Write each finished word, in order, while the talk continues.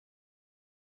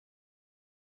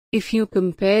If you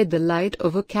compare the light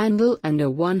of a candle and a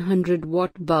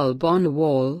 100-watt bulb on a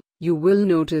wall, you will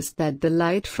notice that the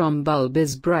light from bulb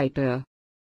is brighter.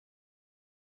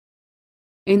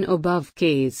 In above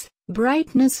case,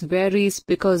 brightness varies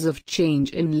because of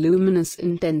change in luminous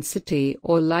intensity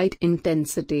or light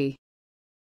intensity.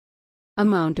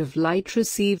 Amount of light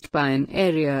received by an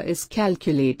area is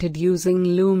calculated using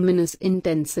luminous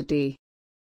intensity.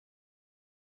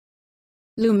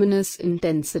 Luminous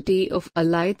intensity of a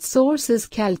light source is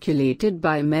calculated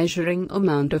by measuring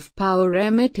amount of power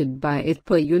emitted by it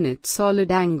per unit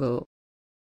solid angle.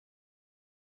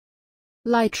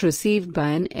 Light received by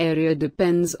an area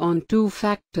depends on two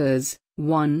factors: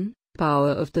 1.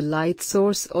 Power of the light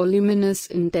source or luminous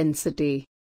intensity,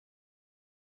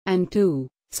 and 2.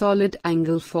 Solid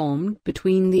angle formed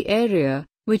between the area,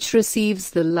 which receives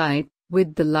the light,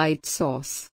 with the light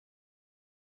source.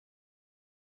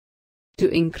 To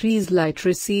increase light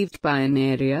received by an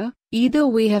area, either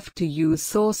we have to use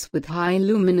source with high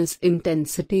luminous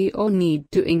intensity or need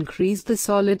to increase the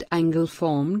solid angle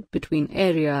formed between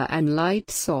area and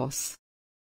light source.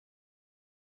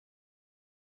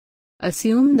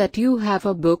 Assume that you have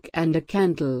a book and a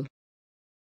candle.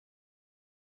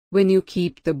 When you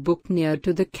keep the book near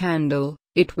to the candle,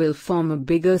 it will form a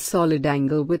bigger solid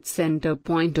angle with center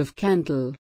point of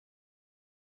candle.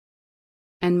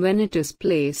 And when it is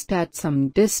placed at some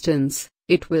distance,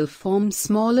 it will form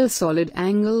smaller solid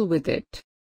angle with it.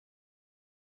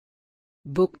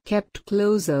 Book kept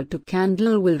closer to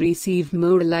candle will receive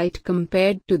more light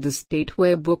compared to the state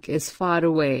where book is far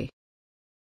away.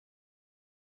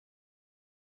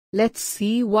 Let's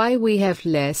see why we have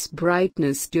less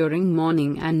brightness during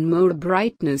morning and more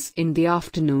brightness in the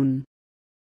afternoon.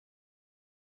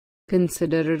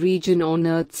 Consider a region on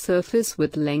Earth's surface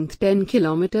with length 10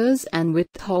 kilometers and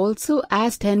width also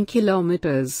as 10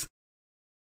 kilometers.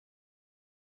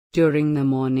 During the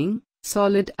morning,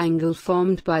 solid angle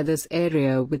formed by this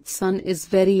area with sun is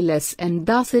very less and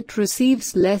thus it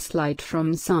receives less light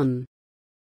from sun.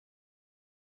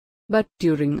 But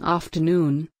during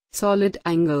afternoon, solid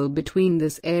angle between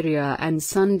this area and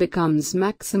sun becomes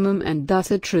maximum and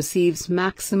thus it receives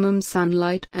maximum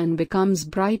sunlight and becomes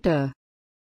brighter.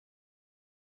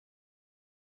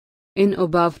 In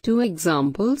above two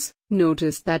examples,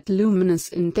 notice that luminous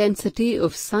intensity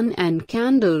of sun and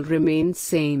candle remains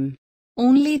same.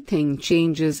 Only thing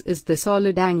changes is the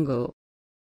solid angle.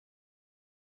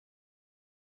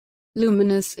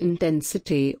 Luminous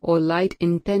intensity or light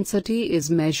intensity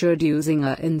is measured using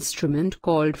an instrument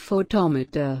called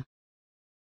photometer.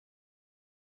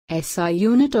 SI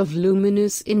unit of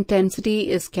luminous intensity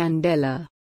is candela.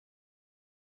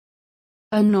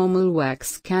 A normal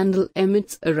wax candle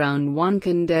emits around 1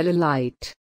 candela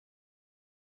light.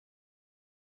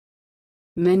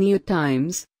 Many a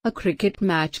times, a cricket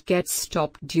match gets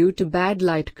stopped due to bad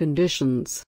light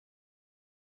conditions.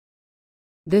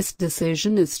 This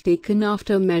decision is taken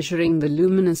after measuring the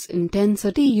luminous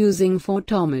intensity using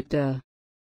photometer.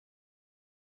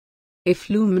 If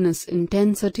luminous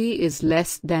intensity is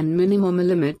less than minimum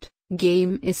limit,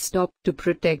 game is stopped to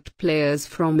protect players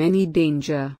from any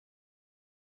danger.